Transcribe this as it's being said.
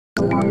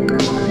The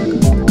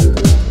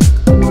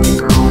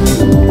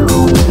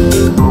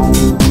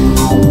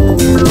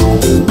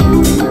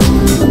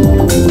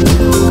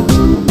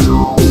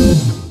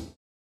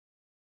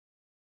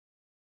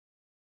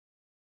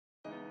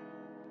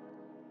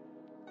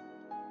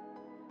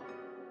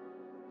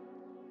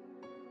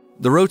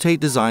Rotate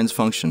Designs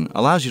function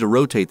allows you to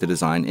rotate the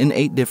design in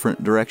 8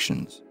 different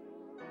directions.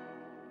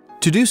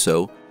 To do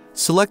so,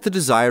 select the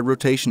desired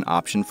rotation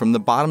option from the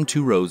bottom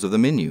 2 rows of the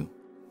menu.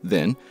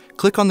 Then,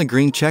 click on the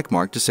green check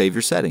mark to save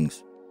your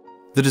settings.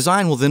 The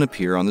design will then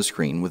appear on the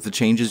screen with the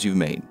changes you've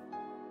made.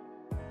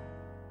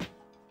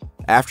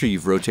 After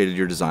you've rotated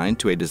your design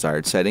to a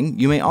desired setting,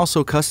 you may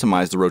also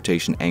customize the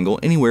rotation angle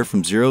anywhere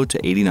from 0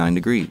 to 89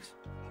 degrees.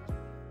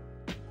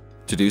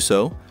 To do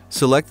so,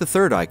 select the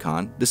third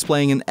icon,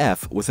 displaying an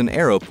F with an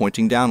arrow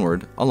pointing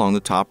downward along the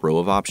top row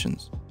of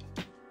options.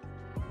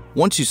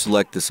 Once you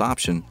select this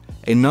option,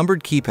 a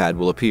numbered keypad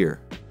will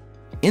appear.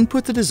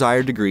 Input the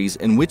desired degrees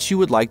in which you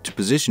would like to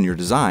position your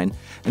design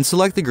and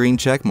select the green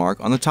check mark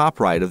on the top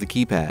right of the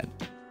keypad.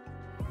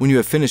 When you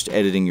have finished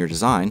editing your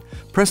design,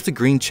 press the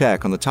green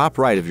check on the top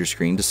right of your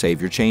screen to save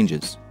your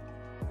changes.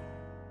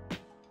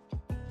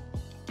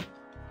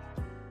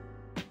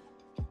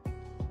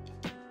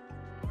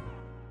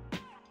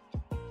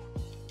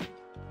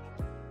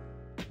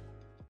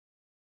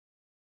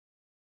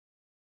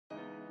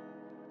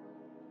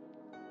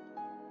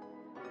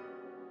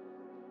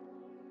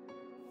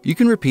 You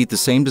can repeat the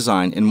same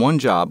design in one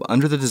job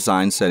under the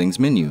Design Settings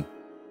menu.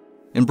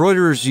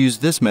 Embroiderers use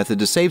this method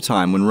to save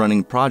time when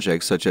running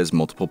projects such as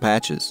multiple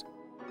patches.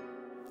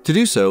 To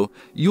do so,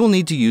 you will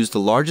need to use the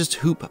largest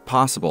hoop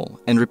possible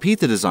and repeat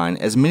the design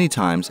as many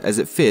times as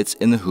it fits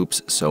in the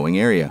hoop's sewing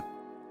area.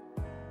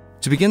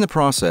 To begin the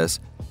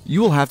process,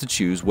 you will have to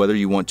choose whether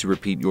you want to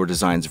repeat your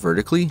designs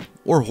vertically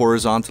or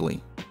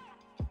horizontally.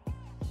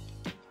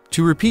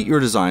 To repeat your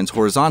designs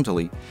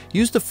horizontally,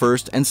 use the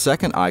first and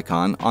second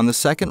icon on the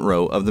second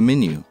row of the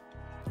menu.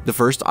 The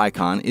first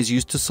icon is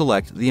used to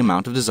select the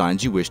amount of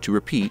designs you wish to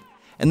repeat,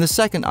 and the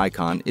second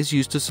icon is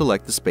used to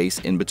select the space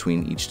in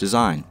between each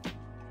design.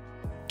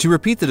 To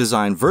repeat the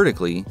design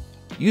vertically,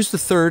 use the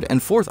third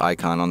and fourth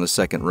icon on the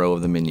second row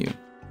of the menu.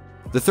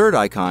 The third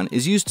icon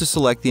is used to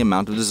select the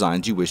amount of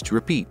designs you wish to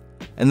repeat,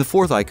 and the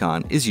fourth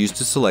icon is used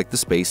to select the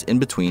space in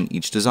between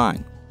each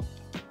design.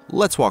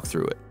 Let's walk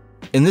through it.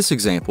 In this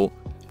example,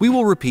 we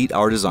will repeat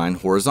our design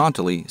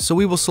horizontally, so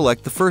we will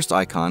select the first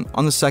icon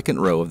on the second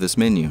row of this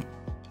menu.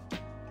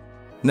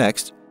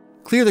 Next,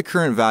 clear the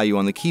current value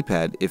on the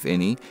keypad, if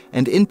any,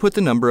 and input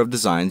the number of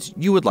designs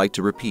you would like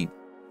to repeat.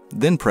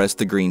 Then press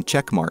the green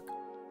check mark.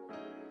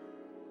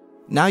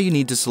 Now you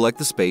need to select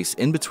the space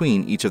in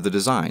between each of the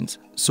designs,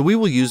 so we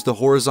will use the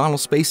horizontal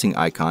spacing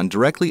icon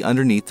directly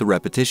underneath the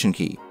repetition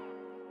key.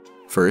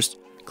 First,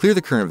 clear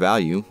the current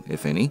value,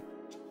 if any.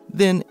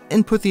 Then,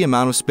 input the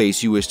amount of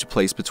space you wish to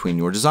place between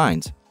your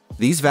designs.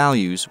 These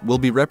values will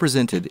be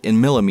represented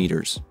in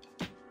millimeters.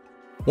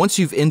 Once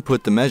you've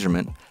input the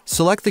measurement,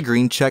 select the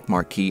green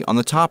checkmark key on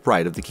the top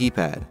right of the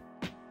keypad.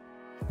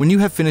 When you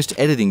have finished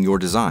editing your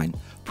design,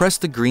 press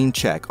the green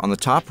check on the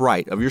top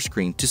right of your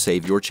screen to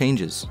save your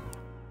changes.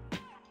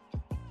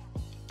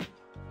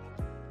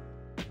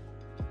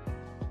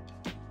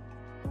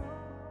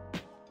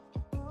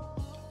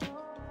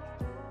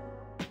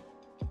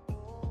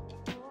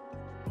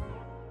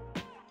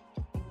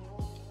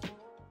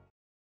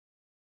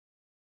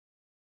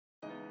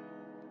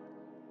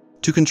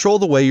 To control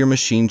the way your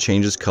machine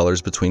changes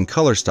colors between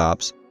color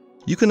stops,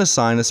 you can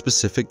assign a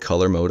specific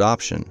color mode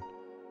option.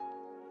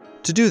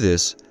 To do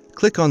this,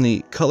 click on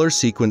the Color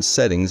Sequence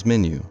Settings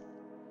menu.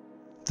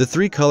 The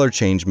 3 color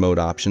change mode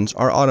options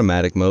are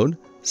Automatic Mode,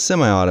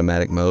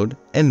 Semi-Automatic Mode,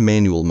 and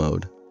Manual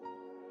Mode.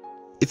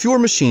 If your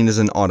machine is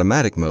in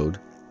Automatic Mode,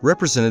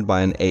 represented by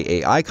an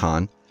AA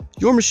icon,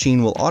 your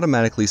machine will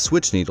automatically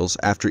switch needles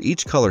after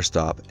each color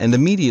stop and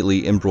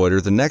immediately embroider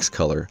the next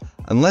color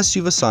unless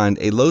you've assigned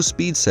a low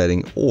speed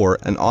setting or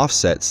an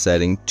offset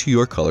setting to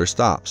your color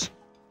stops.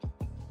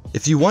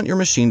 If you want your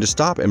machine to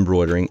stop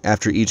embroidering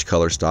after each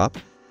color stop,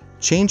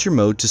 change your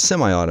mode to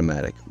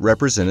semi-automatic,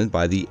 represented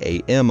by the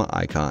AM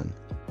icon.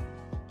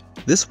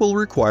 This will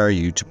require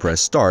you to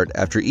press Start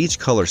after each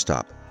color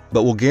stop,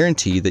 but will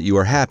guarantee that you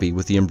are happy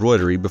with the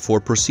embroidery before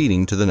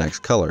proceeding to the next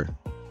color.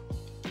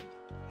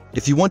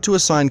 If you want to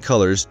assign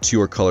colors to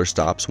your color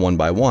stops one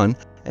by one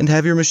and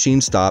have your machine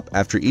stop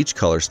after each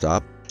color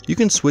stop, you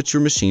can switch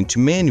your machine to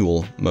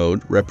manual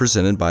mode,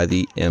 represented by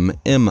the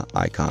MM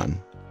icon.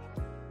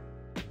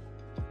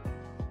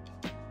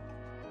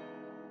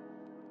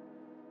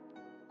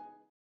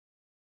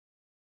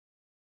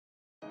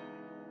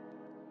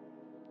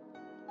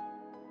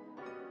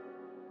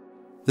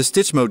 The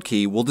Stitch Mode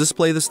key will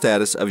display the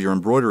status of your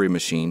embroidery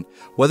machine,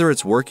 whether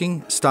it's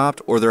working,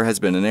 stopped, or there has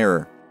been an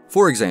error.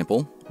 For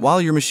example,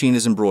 while your machine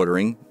is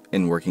embroidering,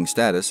 in working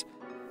status,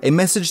 a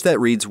message that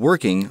reads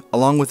Working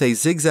along with a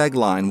zigzag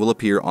line will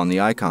appear on the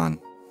icon.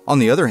 On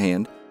the other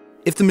hand,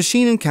 if the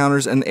machine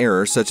encounters an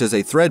error such as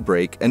a thread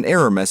break, an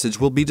error message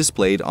will be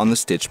displayed on the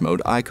Stitch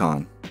Mode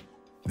icon.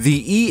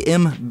 The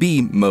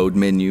EMB mode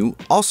menu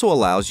also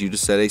allows you to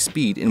set a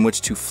speed in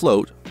which to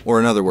float, or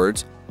in other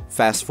words,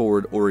 fast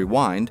forward or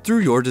rewind, through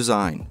your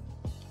design.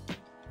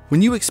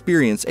 When you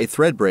experience a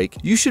thread break,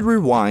 you should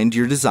rewind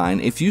your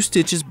design a few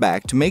stitches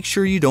back to make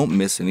sure you don't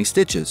miss any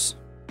stitches.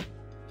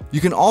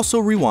 You can also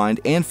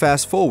rewind and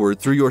fast forward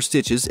through your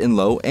stitches in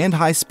low and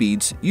high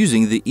speeds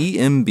using the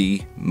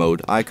EMB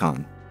mode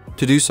icon.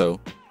 To do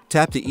so,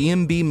 tap the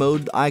EMB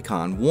mode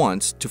icon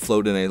once to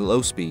float in a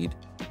low speed,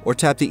 or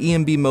tap the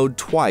EMB mode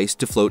twice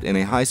to float in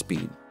a high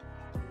speed.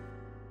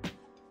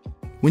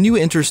 When you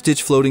enter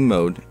stitch floating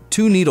mode,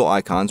 two needle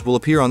icons will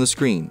appear on the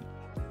screen.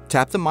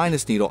 Tap the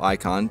minus needle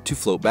icon to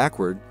float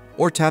backward,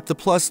 or tap the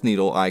plus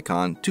needle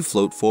icon to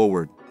float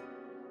forward.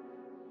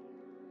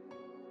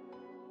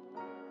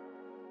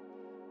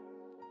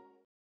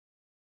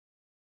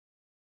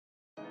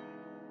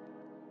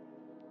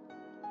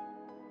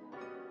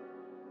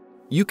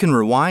 You can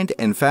rewind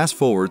and fast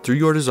forward through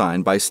your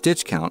design by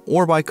stitch count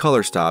or by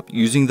color stop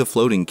using the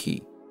floating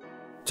key.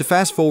 To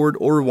fast forward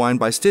or rewind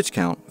by stitch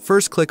count,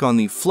 first click on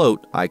the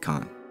float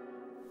icon.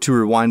 To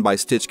rewind by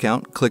stitch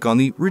count, click on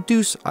the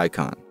reduce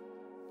icon.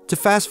 To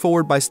fast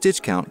forward by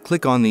stitch count,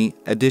 click on the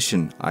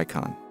addition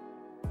icon.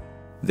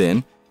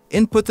 Then,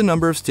 input the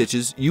number of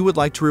stitches you would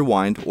like to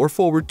rewind or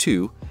forward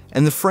to,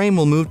 and the frame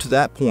will move to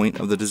that point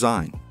of the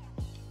design.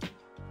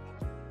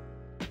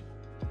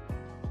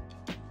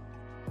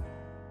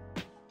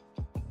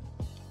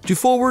 To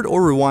forward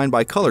or rewind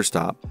by color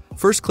stop,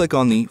 first click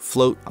on the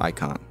float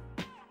icon.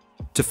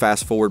 To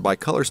fast forward by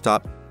color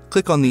stop,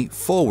 click on the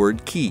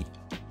forward key.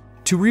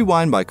 To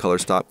rewind by color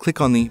stop, click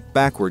on the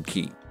backward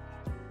key.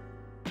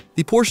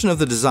 The portion of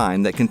the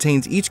design that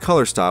contains each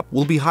color stop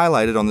will be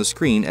highlighted on the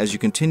screen as you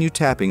continue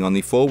tapping on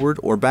the forward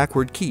or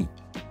backward key.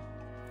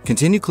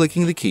 Continue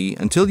clicking the key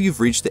until you've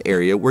reached the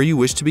area where you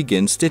wish to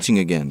begin stitching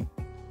again.